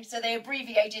Genevieve, so they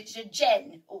abbreviated it to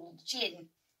Gen, or gin.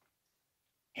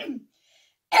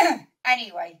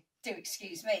 Anyway, do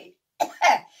excuse me.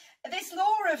 This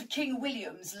law of King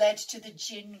William's led to the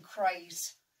gin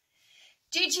craze.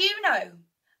 Did you know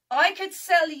I could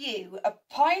sell you a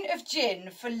pint of gin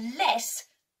for less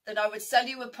than I would sell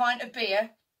you a pint of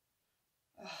beer?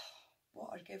 Oh, what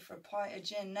I'd give for a pint of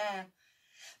gin now.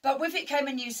 But with it came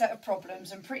a new set of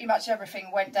problems, and pretty much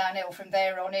everything went downhill from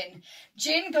there on in.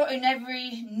 Gin got in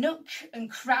every nook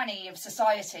and cranny of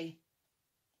society.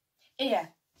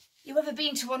 Here, you ever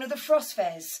been to one of the frost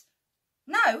fairs?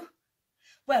 No?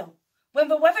 Well, when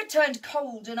the weather turned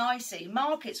cold and icy,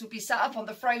 markets would be set up on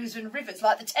the frozen rivers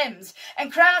like the Thames,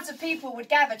 and crowds of people would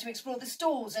gather to explore the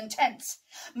stalls and tents,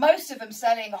 most of them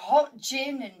selling hot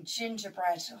gin and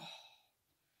gingerbread. Oh.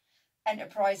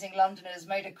 Enterprising Londoners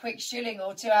made a quick shilling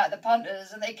or two out of the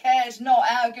punters, and they cared not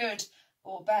how good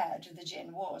or bad the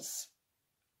gin was.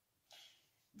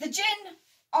 The gin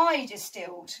I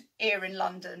distilled here in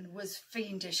London was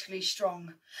fiendishly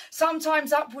strong,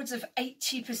 sometimes upwards of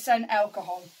 80%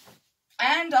 alcohol.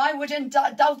 And I would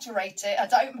adulterate it, I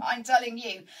don't mind telling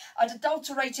you. I'd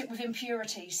adulterate it with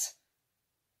impurities.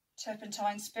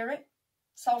 Turpentine spirit,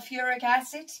 sulphuric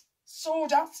acid,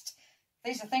 sawdust.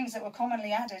 These are things that were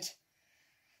commonly added.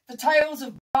 The tales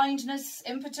of blindness,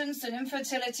 impotence and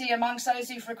infertility amongst those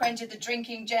who frequented the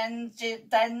drinking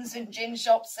dens and gin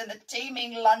shops in the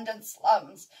teeming London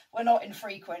slums were not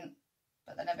infrequent,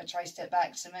 but they never traced it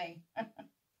back to me.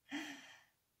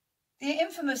 The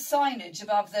infamous signage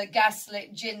above the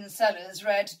gaslit gin cellars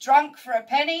read, "Drunk for a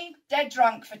penny, dead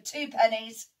drunk for 2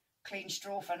 pennies, clean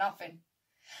straw for nothing."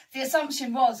 The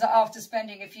assumption was that after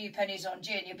spending a few pennies on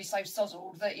gin, you'd be so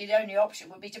sozzled that your only option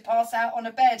would be to pass out on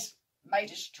a bed made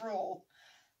of straw.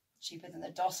 Cheaper than the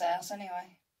doss house,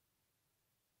 anyway.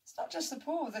 It's not just the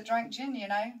poor that drank gin, you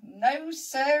know. No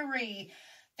siree.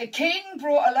 The king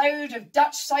brought a load of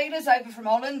Dutch sailors over from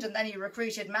Holland, and then he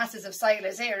recruited masses of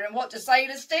sailors here. And what do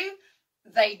sailors do?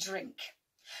 They drink.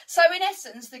 So in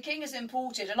essence, the king has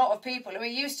imported a lot of people who are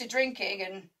used to drinking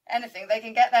and anything they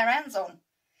can get their hands on.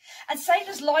 And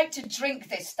sailors like to drink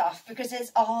this stuff because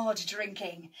it's hard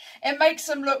drinking. It makes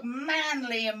them look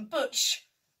manly and butch.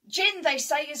 Gin, they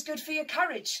say, is good for your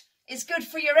courage. It's good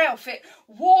for your health. It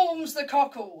warms the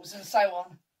cockles and so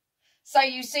on. So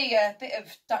you see, a bit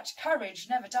of Dutch courage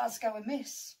never does go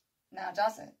amiss. Now,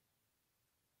 does it?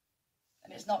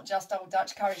 And it's not just old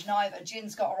Dutch courage neither.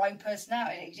 Gin's got her own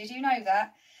personality. Did you know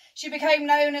that? She became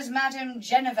known as Madame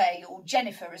Genevieve, or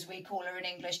Jennifer as we call her in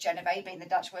English, Genevieve being the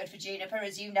Dutch word for juniper,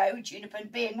 as you know, juniper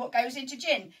being what goes into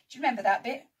gin. Do you remember that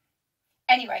bit?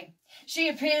 Anyway, she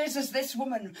appears as this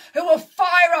woman who will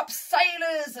fire up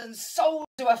sailors and souls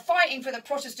who are fighting for the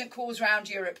Protestant cause round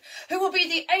Europe, who will be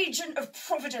the agent of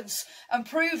Providence and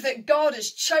prove that God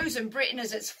has chosen Britain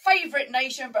as its favourite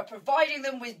nation by providing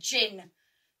them with gin.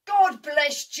 God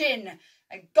bless gin,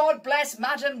 and God bless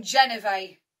Madame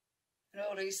Genevieve. And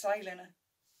all who's sailing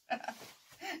her.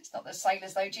 It's not the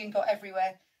sailors though, gin got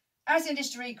everywhere. As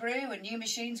industry grew and new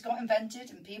machines got invented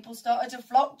and people started to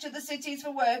flock to the cities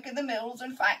for work in the mills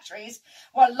and factories,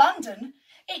 while London,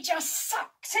 it just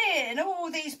sucked in all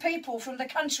these people from the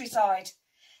countryside.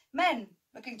 Men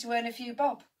looking to earn a few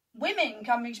bob. Women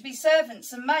coming to be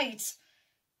servants and maids.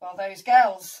 Well, those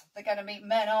girls, they're going to meet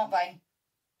men, aren't they?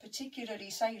 Particularly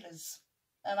sailors.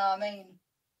 And I mean,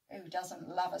 who doesn't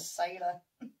love a sailor?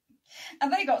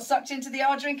 And they got sucked into the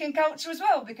hard drinking culture as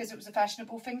well because it was a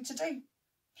fashionable thing to do.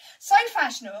 So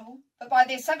fashionable that by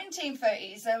the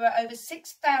 1730s there were over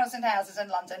 6,000 houses in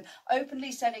London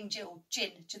openly selling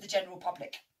gin to the general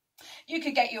public. You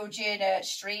could get your gin at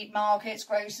street markets,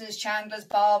 grocers, chandlers,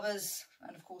 barbers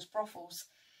and of course brothels.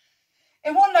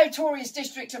 In one notorious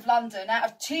district of London, out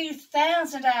of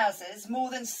 2,000 houses, more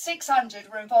than 600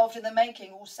 were involved in the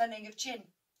making or selling of gin.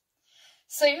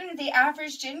 Soon, the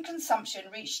average gin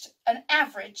consumption reached an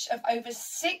average of over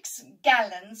 6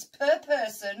 gallons per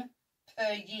person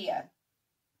per year.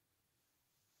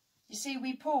 You see,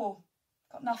 we poor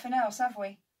got nothing else, have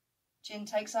we? Gin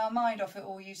takes our mind off it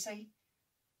all, you see.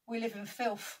 We live in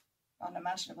filth,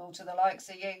 unimaginable to the likes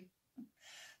of you.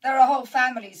 There are whole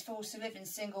families forced to live in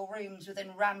single rooms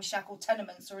within ramshackle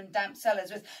tenements or in damp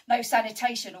cellars with no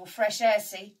sanitation or fresh air,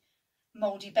 see?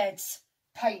 Mouldy beds,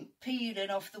 paint peeling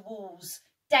off the walls,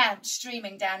 damp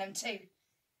streaming down them too.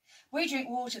 We drink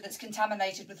water that's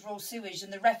contaminated with raw sewage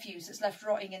and the refuse that's left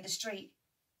rotting in the street.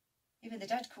 Even the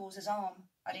dead causes harm,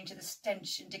 adding to the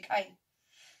stench and decay.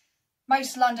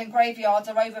 Most London graveyards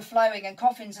are overflowing and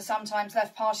coffins are sometimes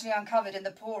left partially uncovered in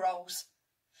the poor holes.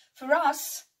 For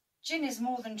us, gin is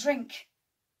more than drink.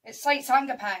 It sates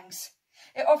hunger pangs.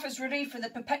 It offers relief from the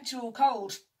perpetual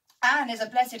cold and is a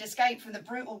blessed escape from the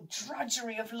brutal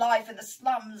drudgery of life in the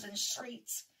slums and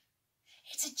streets.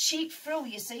 It's a cheap thrill,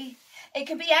 you see. It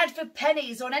can be had for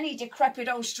pennies on any decrepit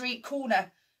old street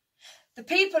corner. The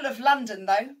people of London,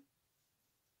 though,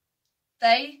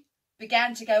 they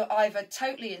began to go either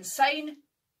totally insane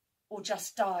or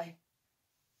just die.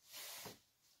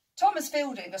 Thomas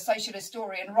Fielding, a social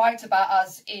historian, writes about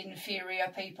us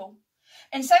inferior people.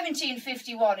 In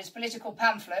 1751, his political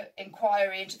pamphlet,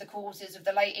 Inquiry into the Causes of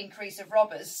the Late Increase of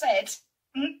Robbers, said,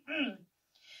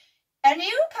 "A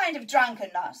new kind of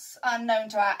drunkenness, unknown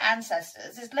to our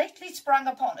ancestors, is lately sprung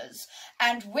upon us,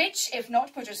 and which, if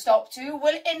not put a stop to,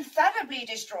 will infallibly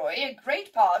destroy a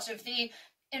great part of the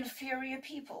inferior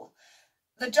people.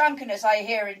 The drunkenness I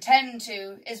here intend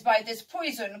to is by this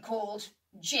poison called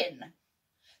gin,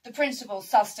 the principal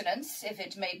sustenance, if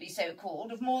it may be so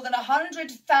called, of more than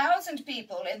 100,000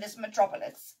 people in this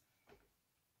metropolis."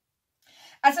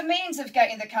 As a means of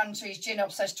getting the country's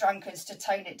gin-obsessed drunkards to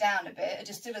tone it down a bit, a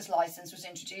distiller's licence was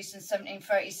introduced in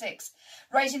 1736,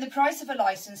 raising the price of a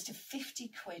licence to 50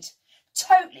 quid.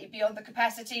 totally beyond the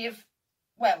capacity of,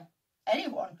 well,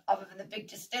 anyone other than the big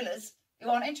distillers who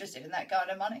aren't interested in that kind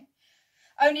of money.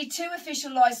 Only 2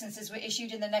 official licences were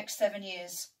issued in the next 7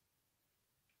 years.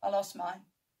 I lost mine.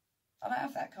 I don't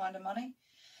have that kind of money.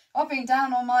 I've been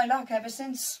down on my luck ever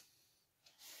since.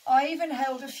 I even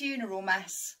held a funeral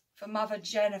mass for Mother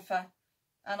Jennifer,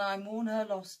 and I mourn her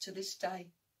loss to this day.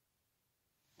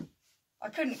 I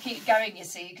couldn't keep going, you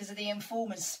see, because of the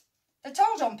informers. They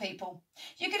told on people.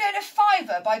 You could earn a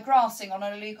 £5 by grassing on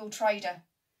an illegal trader.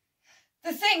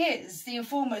 The thing is, the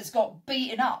informers got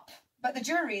beaten up, but the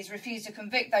juries refused to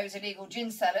convict those illegal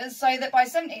gin sellers, so that by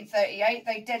 1738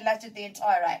 they deadlettered the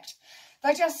entire act.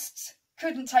 They just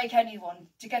couldn't take anyone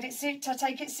to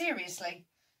take it seriously.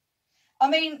 I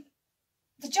mean,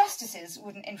 the justices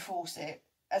wouldn't enforce it,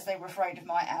 as they were afraid it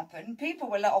might happen.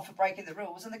 People were let off for breaking the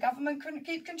rules, and the government couldn't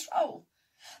keep control.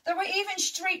 There were even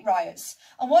street riots,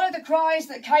 and one of the cries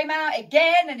that came out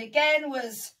again and again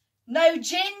was, "No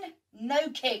gin, no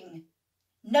king.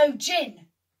 No gin,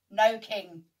 no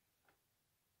king."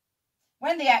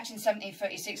 When the Act in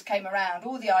 1736 came around,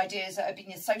 all the ideas that had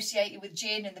been associated with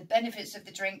gin and the benefits of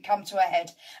the drink come to a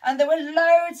head, and there were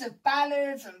loads of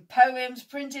ballads and poems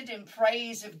printed in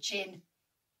praise of gin.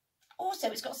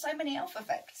 Also, it's got so many health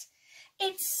effects.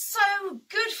 It's so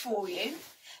good for you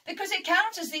because it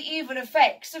counters the evil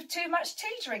effects of too much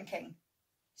tea drinking.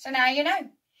 So now you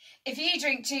know. If you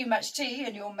drink too much tea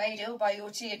and you're made ill by your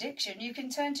tea addiction, you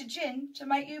can turn to gin to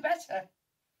make you better.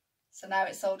 So now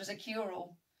it's sold as a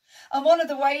cure-all. And one of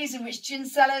the ways in which gin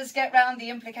sellers get round the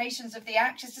implications of the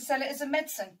Act is to sell it as a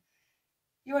medicine.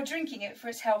 You are drinking it for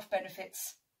its health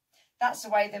benefits. That's the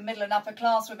way the middle and upper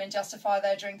class women justify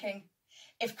their drinking.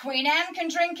 If Queen Anne can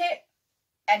drink it,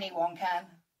 anyone can.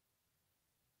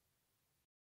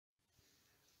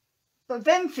 But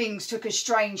then things took a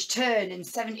strange turn in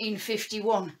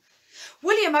 1751.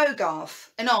 William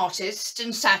Hogarth, an artist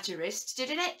and satirist, did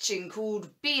an etching called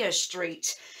Beer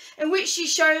Street, in which he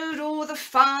showed all the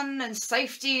fun and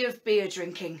safety of beer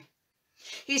drinking.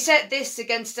 He set this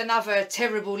against another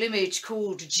terrible image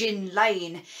called Gin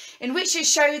Lane, in which he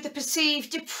showed the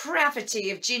perceived depravity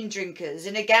of gin drinkers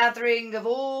in a gathering of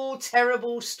all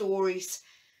terrible stories.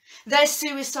 There's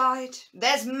suicide,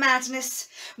 there's madness,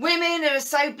 women are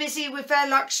so busy with their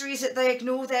luxuries that they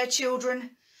ignore their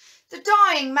children. The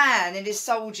dying man in his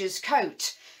soldier's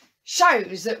coat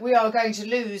shows that we are going to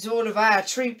lose all of our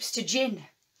troops to gin.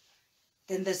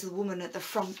 Then there's the woman at the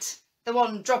front, the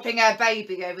one dropping her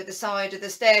baby over the side of the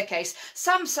staircase.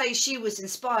 Some say she was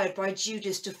inspired by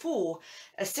Judas Dufour,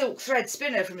 a silk thread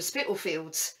spinner from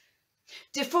Spitalfields.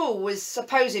 Dufour was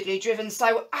supposedly driven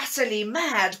so utterly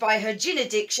mad by her gin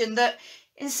addiction that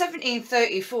in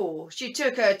 1734 she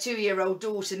took her 2-year-old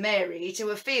daughter Mary to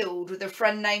a field with a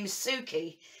friend named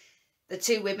Suki. The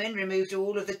 2 women removed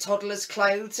all of the toddler's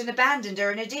clothes and abandoned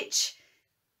her in a ditch.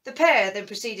 The pair then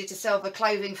proceeded to sell the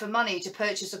clothing for money to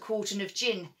purchase a quartern of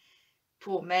gin.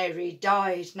 Poor Mary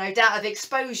died, no doubt of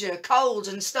exposure, cold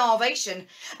and starvation,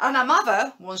 and her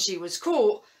mother, once she was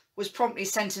caught, was promptly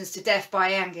sentenced to death by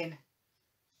hanging.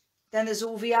 Then there's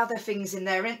all the other things in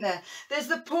there, isn't there? There's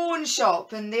the pawn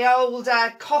shop and the old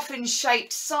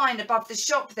coffin-shaped sign above the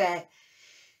shop there.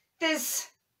 There's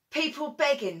people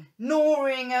begging,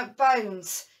 gnawing at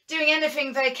bones, doing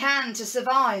anything they can to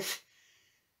survive.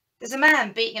 There's a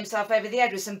man beating himself over the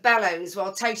head with some bellows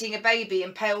while toting a baby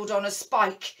impaled on a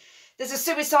spike. There's a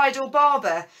suicidal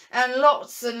barber and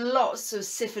lots of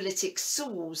syphilitic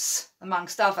saws,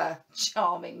 amongst other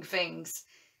charming things.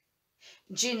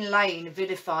 Gin Lane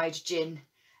vilified gin,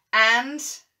 and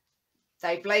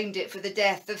they blamed it for the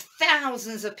death of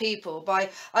thousands of people by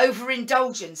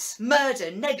overindulgence, murder,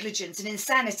 negligence and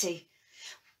insanity.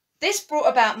 This brought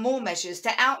about more measures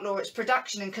to outlaw its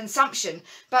production and consumption,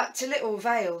 but to little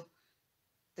avail.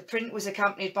 The print was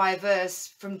accompanied by a verse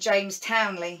from James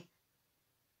Townley.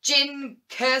 Gin,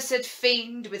 cursed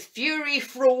fiend, with fury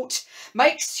fraught,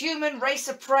 makes human race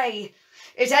a prey.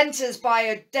 It enters by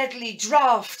a deadly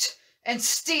draught and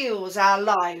steals our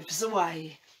lives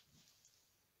away.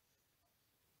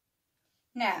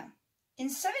 Now, in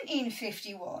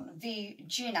 1751, the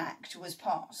Gin Act was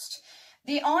passed.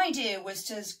 The idea was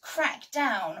to crack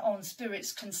down on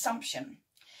spirits consumption.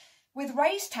 With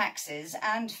raised taxes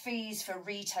and fees for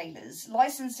retailers,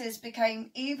 licences became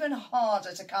even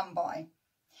harder to come by.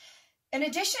 In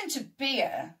addition to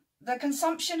beer, the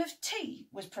consumption of tea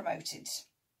was promoted.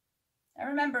 I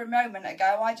remember a moment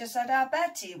ago I just said how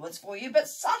bad tea was for you, but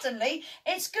suddenly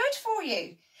it's good for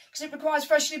you because it requires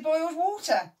freshly boiled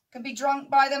water, can be drunk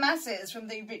by the masses from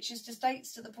the richest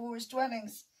estates to the poorest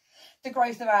dwellings. The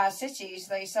growth of our cities,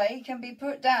 they say, can be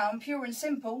put down pure and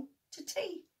simple to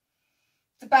tea.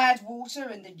 The bad water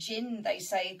and the gin, they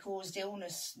say, caused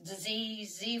illness,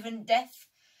 disease, even death.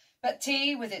 But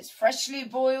tea, with its freshly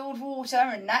boiled water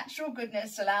and natural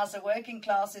goodness, allows the working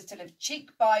classes to live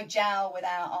cheek by jowl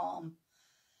without harm.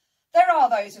 There are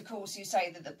those, of course, who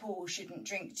say that the poor shouldn't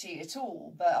drink tea at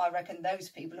all, but I reckon those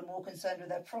people are more concerned with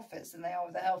their profits than they are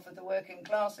with the health of the working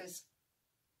classes.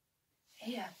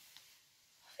 Here,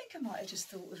 I think I might have just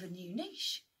thought of a new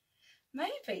niche.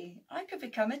 Maybe I could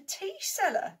become a tea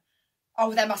seller.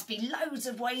 Oh, there must be loads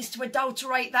of ways to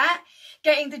adulterate that.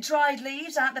 Getting the dried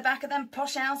leaves out the back of them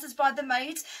posh houses by the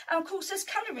maids. And of course there's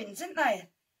colourings, isn't there?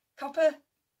 Copper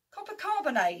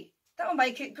carbonate. That'll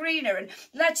make it greener. And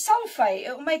lead sulphate,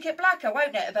 it'll make it blacker,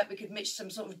 won't it? I bet we could mix some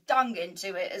sort of dung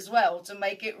into it as well to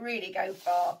make it really go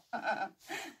far.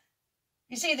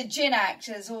 You see, the gin act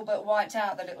has all but wiped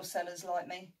out the little sellers like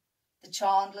me. The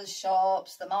chandlers'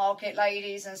 shops, the market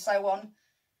ladies and so on.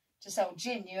 To sell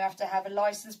gin, you have to have a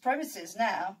licensed premises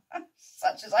now,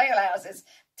 such as alehouses,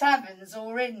 taverns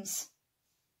or inns.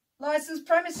 Licensed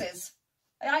premises.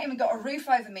 I ain't even got a roof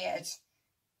over me head.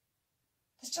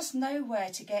 There's just nowhere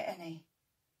to get any.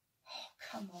 Oh,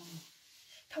 come on.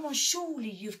 Come on, surely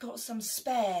you've got some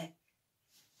spare.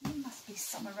 There must be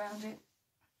some around it.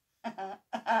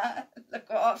 Look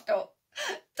what I've got.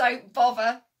 Don't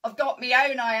bother. I've got my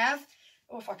own, I have.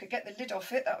 Oh, if I could get the lid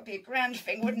off it, that would be a grand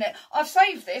thing, wouldn't it? I've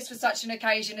saved this for such an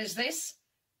occasion as this.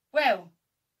 Well,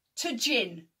 to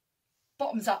gin.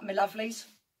 Bottoms up, my lovelies.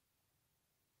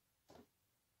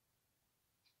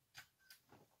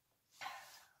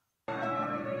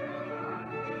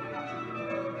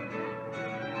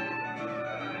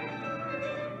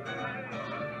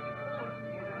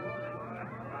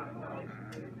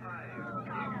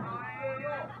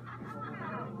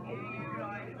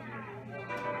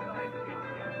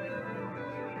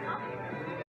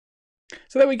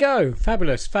 So there we go.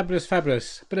 Fabulous, fabulous,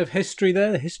 fabulous. Bit of history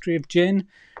there, the history of gin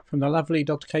from the lovely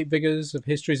Dr. Kate Viggers of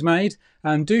History's Made.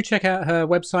 Do check out her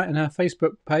website and her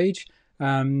Facebook page.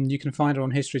 You can find her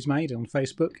on History's Made on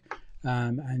Facebook.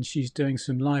 And she's doing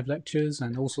some live lectures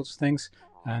and all sorts of things.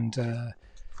 And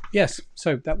yes,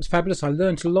 so that was fabulous. I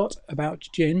learned a lot about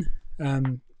gin.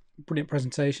 Brilliant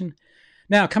presentation.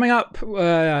 Now, coming up,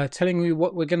 telling you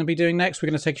what we're going to be doing next. We're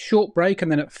going to take a short break, and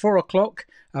then at 4 o'clock,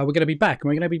 we're going to be back. And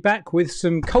we're going to be back with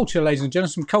some culture, ladies and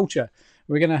gentlemen, some culture.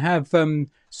 We're going to have we're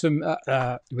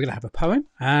going to have a poem,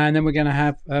 and then we're going to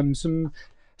have some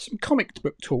comic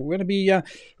book talk. We're going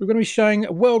to be showing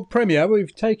a world premiere.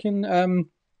 We've taken a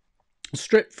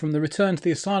strip from the Return to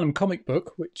the Asylum comic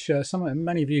book, which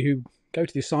many of you who go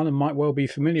to the asylum might well be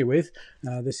familiar with.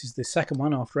 This is the second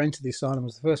one after Enter the Asylum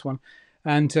was the first one.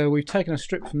 And we've taken a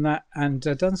strip from that and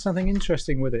done something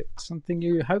interesting with it. Something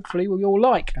you hopefully will all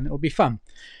like, and it'll be fun.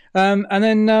 And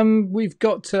then we've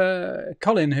got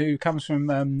Colin, who comes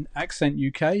from Accent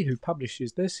UK, who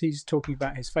publishes this. He's talking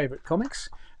about his favourite comics.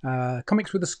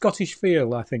 Comics with a Scottish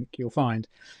feel, I think you'll find.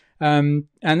 And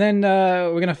then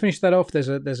we're going to finish that off. There's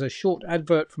a short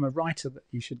advert from a writer that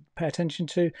you should pay attention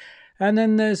to. And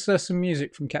then there's some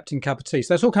music from Captain Cup of Tea.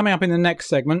 So that's all coming up in the next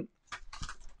segment.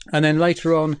 And then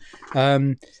later on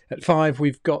at 5,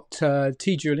 we've got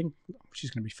tea dueling, which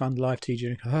is going to be fun, live tea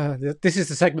dueling. This is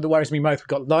the segment that worries me most. We've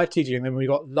got live tea dueling, then we've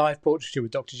got live portraiture with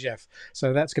Dr. Jeff.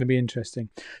 So that's going to be interesting.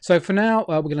 So for now,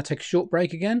 we're going to take a short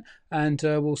break again, and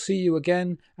we'll see you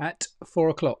again at 4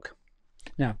 o'clock.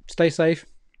 Now, stay safe,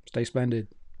 stay splendid.